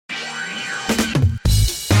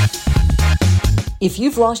If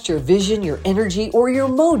you've lost your vision, your energy, or your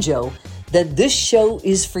mojo, then this show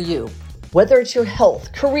is for you. Whether it's your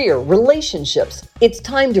health, career, relationships, it's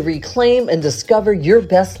time to reclaim and discover your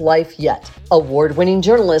best life yet. Award-winning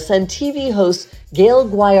journalist and TV host Gail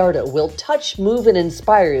Guayardo will touch, move, and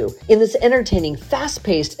inspire you in this entertaining,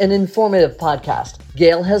 fast-paced, and informative podcast.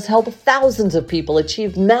 Gail has helped thousands of people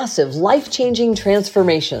achieve massive, life-changing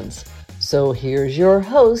transformations. So here's your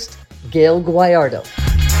host, Gail Guayardo.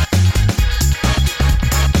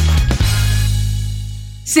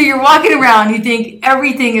 So you're walking around, you think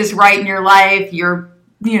everything is right in your life, you're,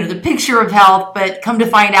 the picture of health, but come to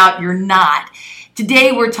find out you're not.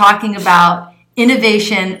 Today we're talking about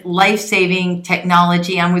innovation, life-saving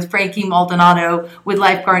technology. I'm with Frankie Maldonado with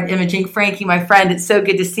Lifeguard Imaging. Frankie, my friend, it's so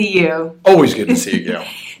good to see you. Always good to see you, Gail.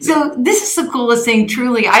 So this is the coolest thing,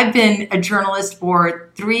 truly. I've been a journalist for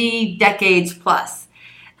 3 decades plus.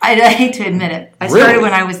 I hate to admit it. I started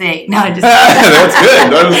when I was 8. No, just that's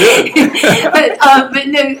good. That was good. but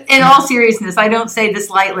no, in all seriousness, I don't say this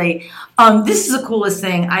lightly. This is the coolest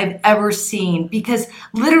thing I've ever seen because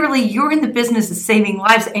literally you're in the business of saving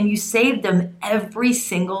lives and you save them every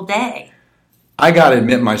single day. I got to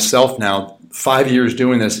admit myself now, 5 years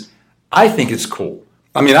doing this, I think it's cool.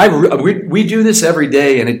 I mean, we do this every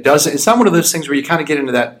day, and it's not one of those things where you kind of get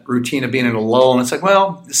into that routine of being in a lull, and it's like,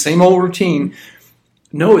 well, the same old routine.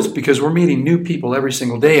 No, it's because we're meeting new people every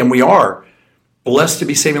single day, and we are blessed to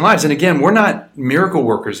be saving lives. And again, we're not miracle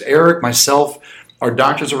workers. Eric, myself, our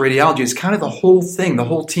doctors of radiology, it's kind of the whole thing, the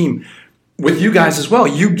whole team. With you guys as well,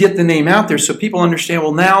 you get the name out there so people understand,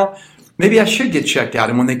 well, now maybe I should get checked out.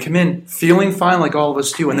 And when they come in feeling fine like all of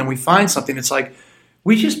us do, and then we find something, it's like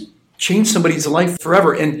we just changed somebody's life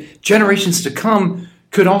forever. And generations to come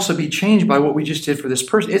could also be changed by what we just did for this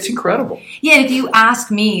person. It's incredible. Yeah, and if you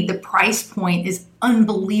ask me, the price point is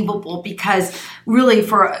unbelievable because really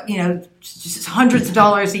for, just hundreds of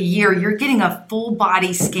dollars a year, you're getting a full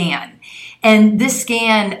body scan. And this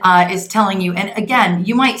scan is telling you, and again,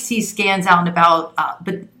 you might see scans out and about,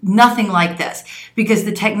 but nothing like this because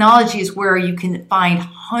the technology is where you can find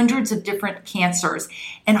hundreds of different cancers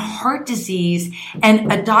and heart disease.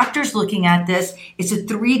 And a doctor's looking at this. It's a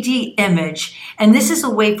 3D image. And this is a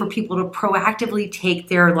way for people to proactively take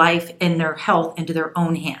their life and their health into their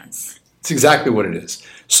own hands. It's exactly what it is.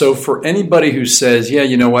 So for anybody who says, yeah,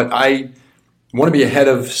 you know what, I want to be ahead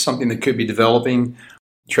of something that could be developing,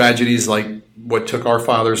 tragedies like what took our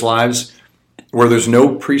fathers' lives, where there's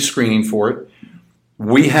no pre-screening for it,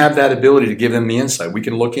 we have that ability to give them the insight. We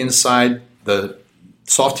can look inside the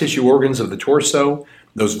soft tissue organs of the torso,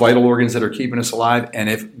 those vital organs that are keeping us alive, and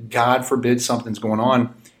if, God forbid, something's going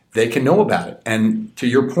on, they can know about it. And to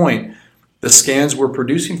your point, the scans we're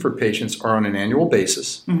producing for patients are on an annual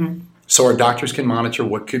basis, so our doctors can monitor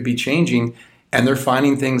what could be changing. And they're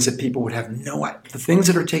finding things that people would have no idea. The things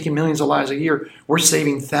that are taking millions of lives a year, we're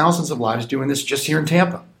saving thousands of lives doing this just here in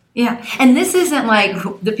Tampa. Yeah, and this isn't like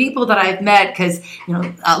the people that I've met because,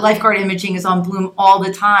 Lifeguard Imaging is on Bloom all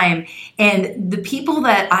the time. And the people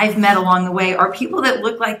that I've met along the way are people that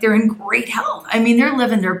look like they're in great health. I mean, they're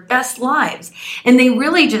living their best lives. And they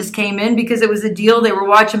really just came in because it was a deal. They were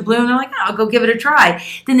watching Bloom. They're like, I'll go give it a try.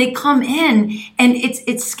 Then they come in, and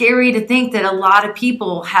it's scary to think that a lot of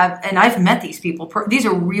people have, and I've met these people. These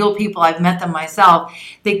are real people. I've met them myself.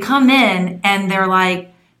 They come in, and they're like,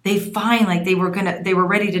 they find like they were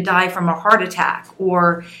ready to die from a heart attack,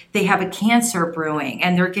 or they have a cancer brewing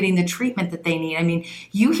and they're getting the treatment that they need. I mean,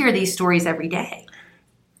 you hear these stories every day.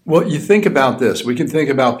 Well, you think about this. We can think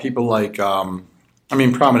about people like,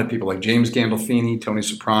 prominent people like James Gandolfini, Tony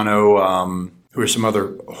Soprano, who are some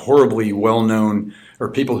other horribly well-known, or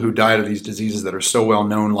people who died of these diseases that are so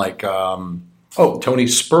well-known, like, Tony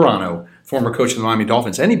Sperano, former coach of the Miami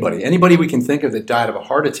Dolphins. Anybody we can think of that died of a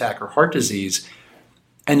heart attack or heart disease.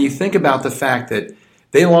 And you think about the fact that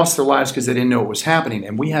they lost their lives because they didn't know what was happening.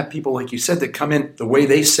 And we have people, like you said, that come in the way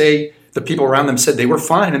they say the people around them said they were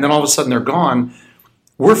fine, and then all of a sudden they're gone.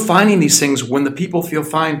 We're finding these things when the people feel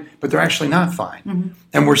fine, but they're actually not fine.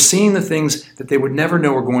 And we're seeing the things that they would never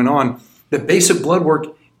know are going on that basic blood work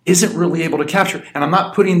isn't really able to capture. And I'm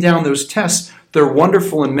not putting down those tests. They're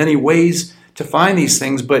wonderful in many ways to find these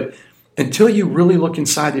things, but until you really look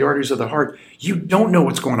inside the arteries of the heart, you don't know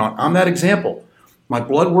what's going on. I'm that example. My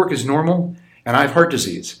blood work is normal, and I have heart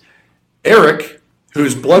disease. Eric,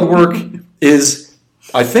 whose blood work is,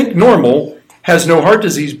 I think, normal, has no heart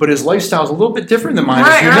disease, but his lifestyle is a little bit different than mine,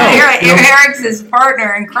 as you know. Eric's his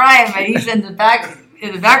partner in crime, and he's in the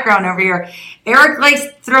background over here. Eric likes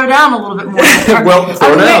to throw down a little bit more. Well,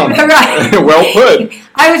 throw down. Right. Well put.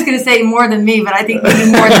 I was going to say more than me, but I think maybe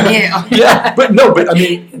more than you. Yeah, but I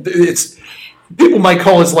mean, it's people might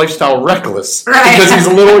call his lifestyle reckless Right. because he's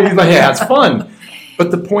like, yeah, it's fun.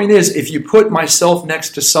 But the point is, if you put myself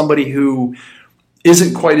next to somebody who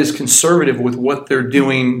isn't quite as conservative with what they're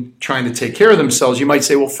doing, trying to take care of themselves, you might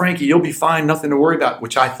say, well, Frankie, you'll be fine, nothing to worry about,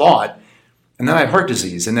 which I thought. And then I had heart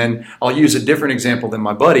disease. And then I'll use a different example than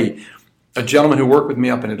my buddy, a gentleman who worked with me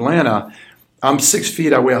up in Atlanta. I'm 6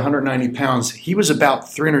 feet, I weigh 190 pounds. He was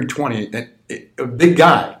about 320, a big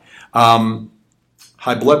guy.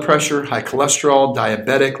 High blood pressure, high cholesterol,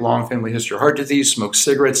 diabetic, long family history of heart disease, smoked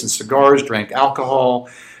cigarettes and cigars, drank alcohol,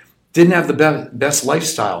 didn't have the best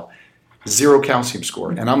lifestyle, 0 calcium score,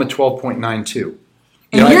 and I'm a 12.92.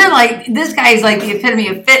 And you're like, this guy's like the epitome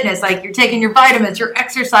of fitness. Like, you're taking your vitamins, you're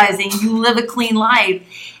exercising, you live a clean life.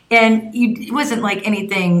 And it wasn't like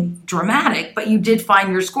anything dramatic, but you did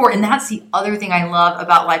find your score. And that's the other thing I love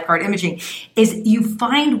about lifeguard imaging is you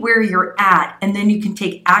find where you're at, and then you can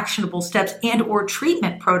take actionable steps and or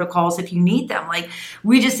treatment protocols if you need them. Like,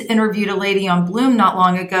 we just interviewed a lady on Bloom not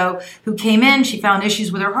long ago who came in, she found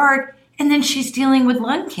issues with her heart, and then she's dealing with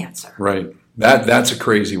lung cancer. Right. That's a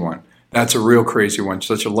crazy one. That's a real crazy one.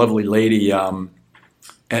 Such a lovely lady. And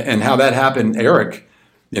how that happened, Eric,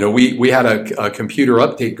 we had a computer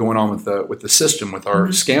update going on with the system, with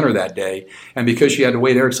our scanner that day. And because she had to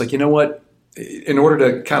wait, Eric's like, you know what? In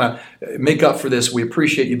order to kind of make up for this, we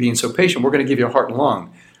appreciate you being so patient. We're going to give you a heart and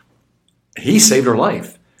lung. He saved her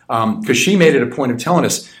life because she made it a point of telling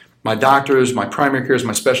us, my doctors, my primary cares,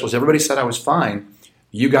 my specialists, everybody said I was fine.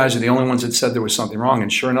 You guys are the only ones that said there was something wrong.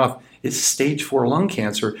 And sure enough, it's stage 4 lung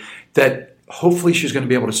cancer that hopefully she's going to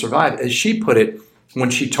be able to survive. As she put it, when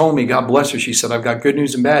she told me, God bless her, she said, I've got good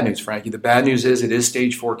news and bad news, Frankie. The bad news is it is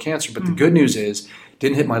stage 4 cancer, but the good news is it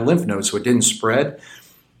didn't hit my lymph nodes, so it didn't spread.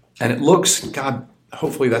 And it looks, God,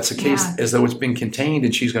 hopefully that's the case, as though it's been contained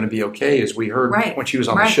and she's going to be okay, as we heard when she was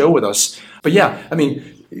on the show with us. But yeah, I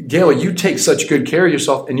mean, Gail, you take such good care of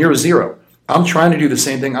yourself, and you're a 0. I'm trying to do the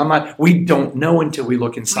same thing. We don't know until we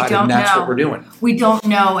look inside, and that's what we're doing. We don't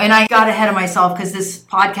know. And I got ahead of myself because this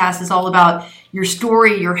podcast is all about your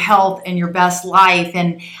story, your health, and your best life.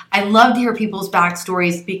 And I love to hear people's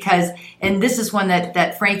backstories because, and this is one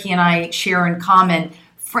that Frankie and I share in common.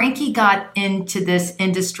 Frankie got into this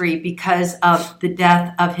industry because of the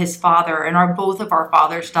death of his father, and both of our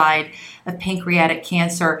fathers died of pancreatic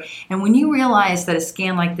cancer. And when you realized that a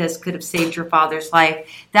scan like this could have saved your father's life,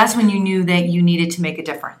 that's when you knew that you needed to make a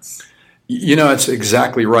difference. That's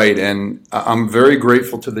exactly right. And I'm very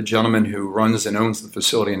grateful to the gentleman who runs and owns the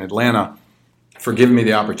facility in Atlanta for giving me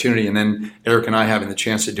the opportunity, and then Eric and I having the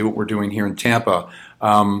chance to do what we're doing here in Tampa.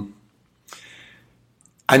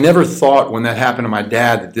 I never thought when that happened to my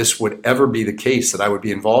dad that this would ever be the case, that I would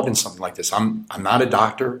be involved in something like this. I'm not a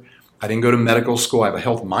doctor. I didn't go to medical school. I have a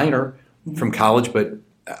health minor from college, but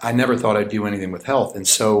I never thought I'd do anything with health. And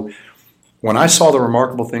so when I saw the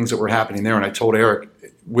remarkable things that were happening there, and I told Eric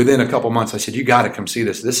within a couple months, I said, you got to come see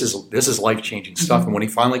this. This is life-changing stuff. And when he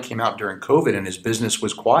finally came out during COVID and his business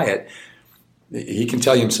was quiet, he can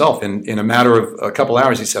tell you himself, in a matter of a couple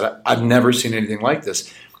hours, he said, I've never seen anything like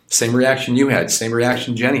this. Same reaction you had, same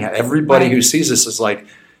reaction Jenny had. Everybody who sees this is like,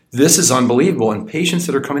 this is unbelievable. And patients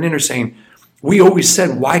that are coming in are saying, we always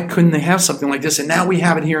said, why couldn't they have something like this? And now we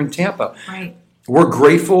have it here in Tampa. Right. We're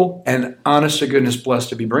grateful and honest to goodness blessed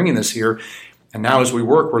to be bringing this here. And now as we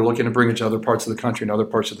work, we're looking to bring it to other parts of the country and other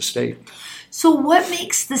parts of the state. So what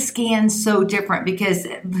makes the scans so different? Because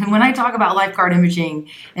when I talk about lifeguard imaging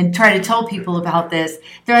and try to tell people about this,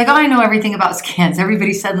 they're like, oh, I know everything about scans.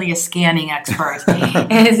 Everybody's suddenly a scanning expert.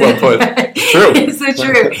 Well put. It's true. It's so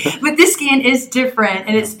true. But this scan is different,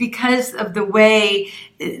 and it's because of the way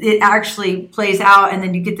it actually plays out, and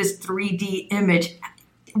then you get this 3D image.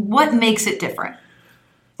 What makes it different?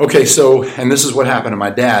 Okay, so, and this is what happened to my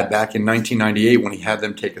dad back in 1998 when he had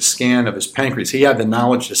them take a scan of his pancreas. He had the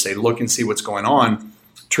knowledge to say, look and see what's going on.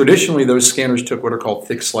 Traditionally, those scanners took what are called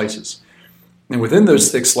thick slices. And within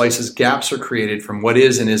those thick slices, gaps are created from what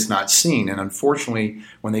is and is not seen. And unfortunately,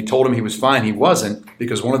 when they told him he was fine, he wasn't,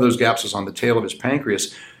 because one of those gaps was on the tail of his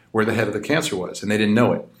pancreas where the head of the cancer was, and they didn't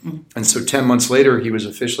know it. Mm-hmm. And so 10 months later, he was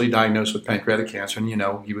officially diagnosed with pancreatic cancer, and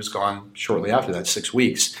he was gone shortly after that, 6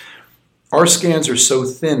 weeks. Our scans are so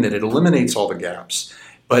thin that it eliminates all the gaps.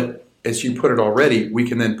 But as you put it already, we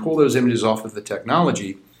can then pull those images off of the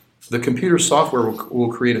technology. The computer software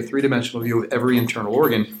will create a 3-dimensional view of every internal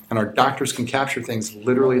organ, and our doctors can capture things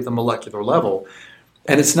literally at the molecular level.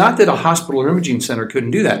 And it's not that a hospital or imaging center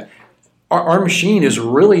couldn't do that. Our machine is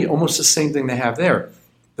really almost the same thing they have there.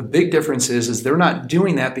 The big difference is they're not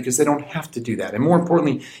doing that because they don't have to do that. And more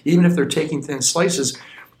importantly, even if they're taking thin slices,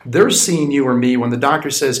 they're seeing you or me when the doctor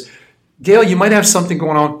says, Gail, you might have something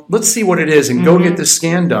going on. Let's see what it is and go get this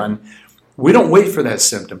scan done. We don't wait for that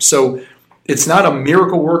symptom. So it's not a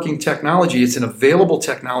miracle-working technology. It's an available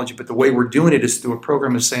technology, but the way we're doing it is through a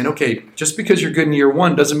program of saying, okay, just because you're good in year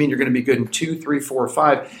 1 doesn't mean you're going to be good in 2, 3, 4, or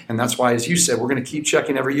 5. And that's why, as you said, we're going to keep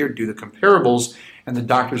checking every year, do the comparables, and the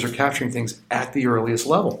doctors are capturing things at the earliest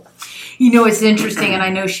level. It's interesting, and I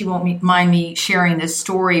know she won't mind me sharing this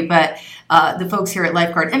story, but the folks here at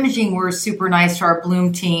Lifeguard Imaging were super nice to our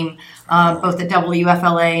Bloom team, both at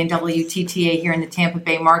WFLA and WTTA here in the Tampa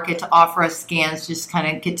Bay market, to offer us scans, just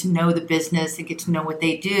kind of get to know the business and get to know what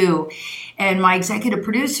they do. And my executive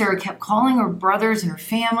producer kept calling her brothers and her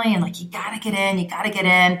family and you got to get in, you got to get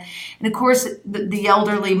in. And of course, the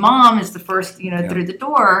elderly mom is the first, through the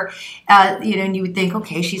door, and you would think,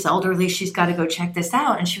 okay, she's elderly, she's got to go check this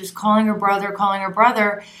out. And she was calling her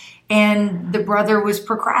brother, and the brother was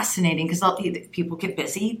procrastinating because people get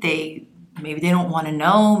busy. Maybe they don't want to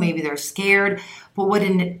know, maybe they're scared. But what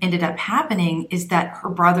ended up happening is that her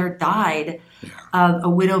brother died of a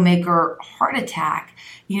widowmaker heart attack.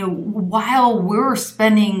 While we're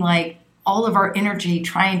spending all of our energy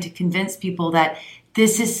trying to convince people that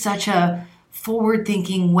this is such a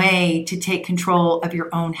forward-thinking way to take control of your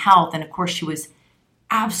own health. And of course, she was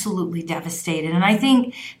absolutely devastated. And I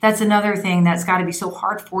think that's another thing that's got to be so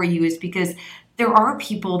hard for you, is because there are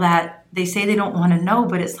people that they say they don't want to know,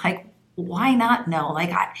 but it's why not know?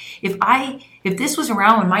 If this was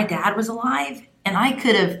around when my dad was alive, and I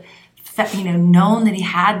could have known that he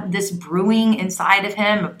had this brewing inside of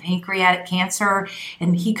him, of pancreatic cancer,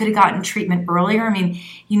 and he could have gotten treatment earlier,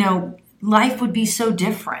 life would be so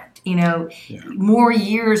different. More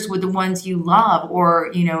years with the ones you love,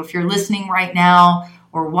 or, if you're listening right now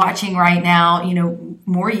or watching right now,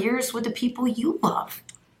 more years with the people you love.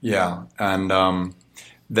 Yeah. And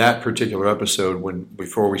that particular episode,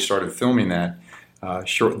 before we started filming that, I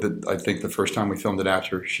think the first time we filmed it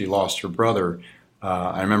after she lost her brother,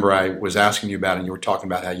 I remember I was asking you about it, and you were talking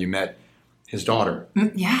about how you met his daughter.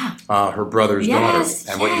 Yeah. Her brother's daughter,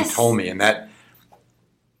 and what you told me. And that,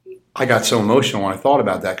 I got so emotional when I thought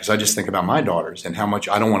about that, because I just think about my daughters and how much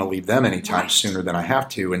I don't want to leave them anytime sooner than I have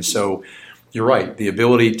to. And so you're right, the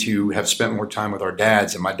ability to have spent more time with our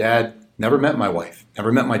dads, and my dad never met my wife,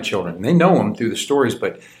 never met my children. And they know them through the stories,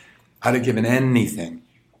 but I'd have given anything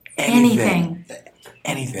for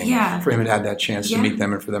him to have that chance to meet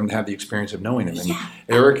them and for them to have the experience of knowing him. And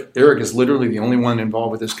Eric is literally the only one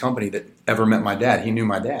involved with this company that ever met my dad. He knew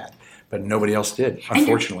my dad, but nobody else did,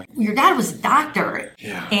 unfortunately. Your dad was a doctor,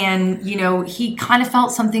 and, he kind of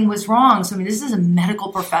felt something was wrong. So, this is a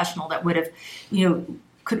medical professional that would have,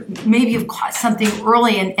 could maybe have caught something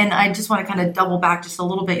early. And I just want to kind of double back just a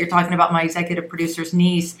little bit. You're talking about my executive producer's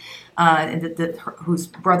niece, whose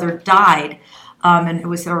brother died, and it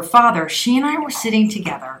was her father. She and I were sitting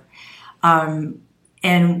together,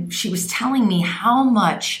 and she was telling me how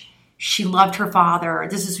much she loved her father.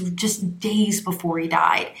 This is just days before he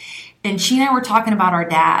died. And she and I were talking about our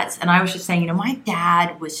dads, and I was just saying, my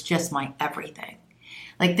dad was just my everything.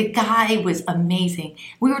 The guy was amazing.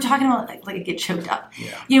 We were talking about, I get choked up.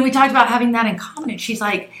 Yeah. We talked about having that in common. And she's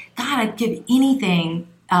like, God, I'd give anything.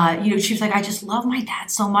 She was like, I just love my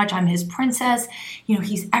dad so much. I'm his princess.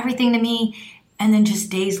 He's everything to me. And then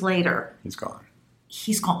just days later, he's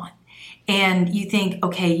gone. And you think,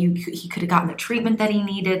 okay, he could have gotten the treatment that he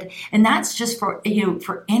needed. And that's just for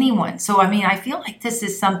anyone. So, I feel like this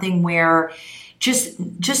is something where just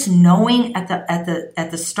knowing at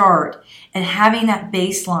the start and having that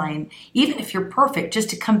baseline, even if you're perfect, just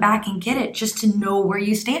to come back and get it, just to know where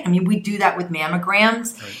you stand. We do that with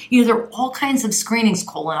mammograms. Right. There are all kinds of screenings,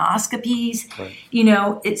 colonoscopies.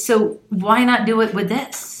 Right. So why not do it with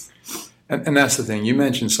this? And that's the thing. You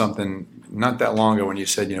mentioned something not that long ago when you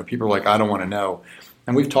said, people are like, I don't want to know.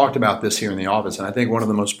 And we've talked about this here in the office. And I think one of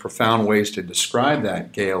the most profound ways to describe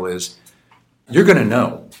that, Gail, is you're going to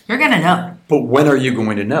know. You're going to know. But when are you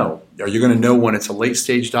going to know? Are you going to know when it's a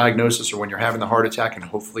late-stage diagnosis, or when you're having the heart attack and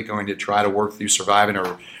hopefully going to try to work through surviving,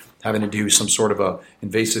 or having to do some sort of a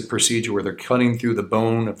invasive procedure where they're cutting through the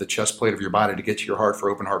bone of the chest plate of your body to get to your heart for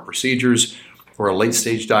open heart procedures, or a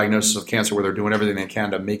late-stage diagnosis of cancer where they're doing everything they can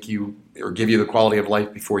to make you or give you the quality of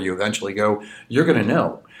life before you eventually go? You're going to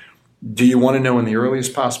know. Do you want to know in the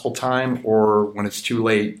earliest possible time, or when it's too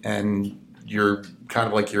late and you're kind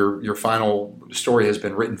of like your final story has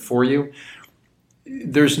been written for you?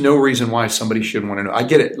 There's no reason why somebody shouldn't want to know. I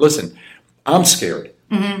get it. Listen, I'm scared.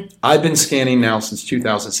 Mm-hmm. I've been scanning now since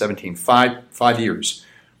 2017, five years.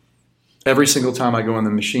 Every single time I go in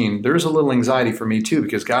the machine, there's a little anxiety for me too,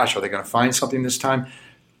 because gosh, are they going to find something this time?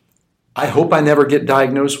 I hope I never get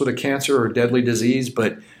diagnosed with a cancer or a deadly disease,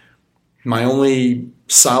 but My only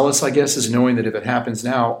solace, I guess, is knowing that if it happens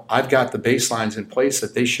now, I've got the baselines in place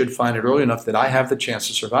that they should find it early enough that I have the chance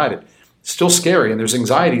to survive it. It's still scary and there's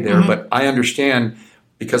anxiety there, but I understand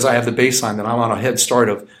because I have the baseline that I'm on a head start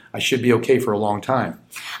of I should be okay for a long time.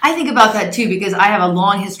 I think about that too because I have a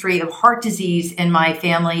long history of heart disease in my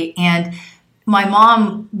family, and my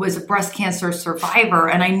mom was a breast cancer survivor,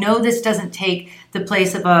 and I know this doesn't take the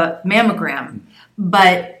place of a mammogram,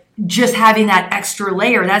 but just having that extra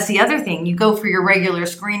layer, that's the other thing. You go for your regular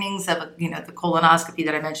screenings of, the colonoscopy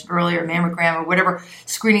that I mentioned earlier, mammogram, or whatever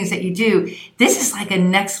screenings that you do. This is like a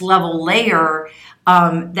next level layer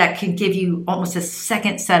that can give you almost a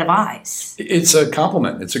second set of eyes. It's a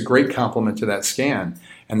compliment. It's a great compliment to that scan.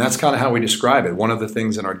 And that's kind of how we describe it. One of the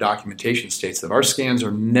things in our documentation states that our scans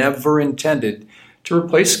are never intended to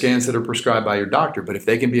replace scans that are prescribed by your doctor. But if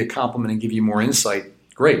they can be a compliment and give you more insight,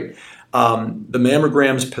 great. The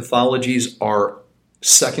mammograms pathologies are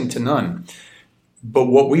second to none. But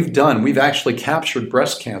what we've done, we've actually captured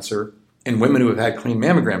breast cancer in women who have had clean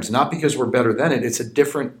mammograms, not because we're better than it. It's a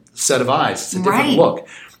different set of eyes. It's a different look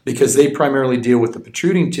because they primarily deal with the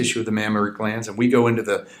protruding tissue of the mammary glands, and we go into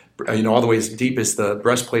the, all the way as deep as the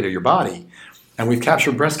breastplate of your body. And we've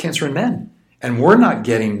captured breast cancer in men. And we're not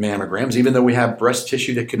getting mammograms, even though we have breast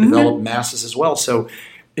tissue that could develop masses as well. So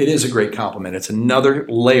it is a great compliment. It's another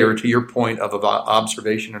layer to your point of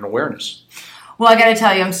observation and awareness. Well, I got to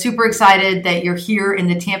tell you, I'm super excited that you're here in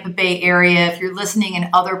the Tampa Bay area. If you're listening in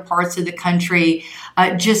other parts of the country,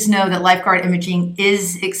 just know that Lifeguard Imaging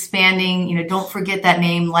is expanding. Don't forget that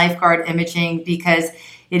name, Lifeguard Imaging, because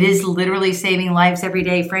it is literally saving lives every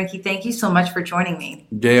day. Frankie, thank you so much for joining me.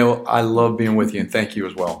 Gail, I love being with you, and thank you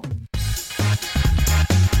as well.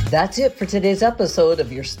 That's it for today's episode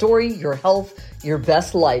of Your Story, Your Health, Your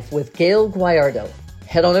Best Life with Gail Guayardo.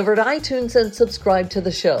 Head on over to iTunes and subscribe to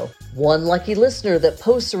the show. One lucky listener that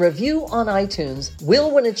posts a review on iTunes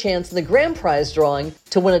will win a chance in the grand prize drawing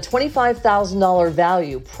to win a $25,000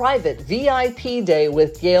 value private VIP day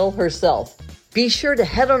with Gail herself. Be sure to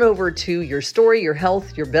head on over to Your Story, Your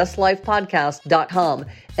Health, Your Best Life podcast.com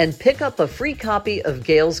and pick up a free copy of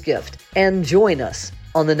Gail's gift and join us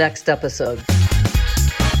on the next episode.